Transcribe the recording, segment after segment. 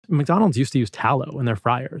McDonald's used to use tallow in their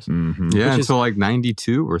fryers. Yeah, until like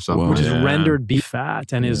 92 or something. Which is rendered beef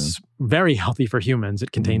fat and is very healthy for humans.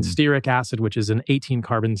 It contains stearic acid, which is an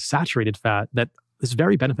 18-carbon saturated fat that is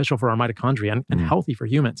very beneficial for our mitochondria and healthy for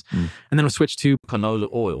humans. And then we switched to canola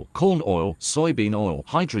oil, corn oil, soybean oil,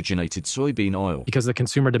 hydrogenated soybean oil. Because of the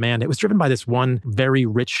consumer demand, it was driven by this one very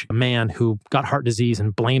rich man who got heart disease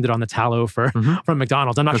and blamed it on the tallow from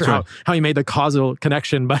McDonald's. I'm not sure how he made the causal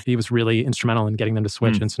connection, but he was really instrumental in getting them to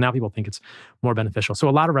switch. And so now people think it's more beneficial. So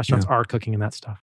a lot of restaurants are cooking in that stuff.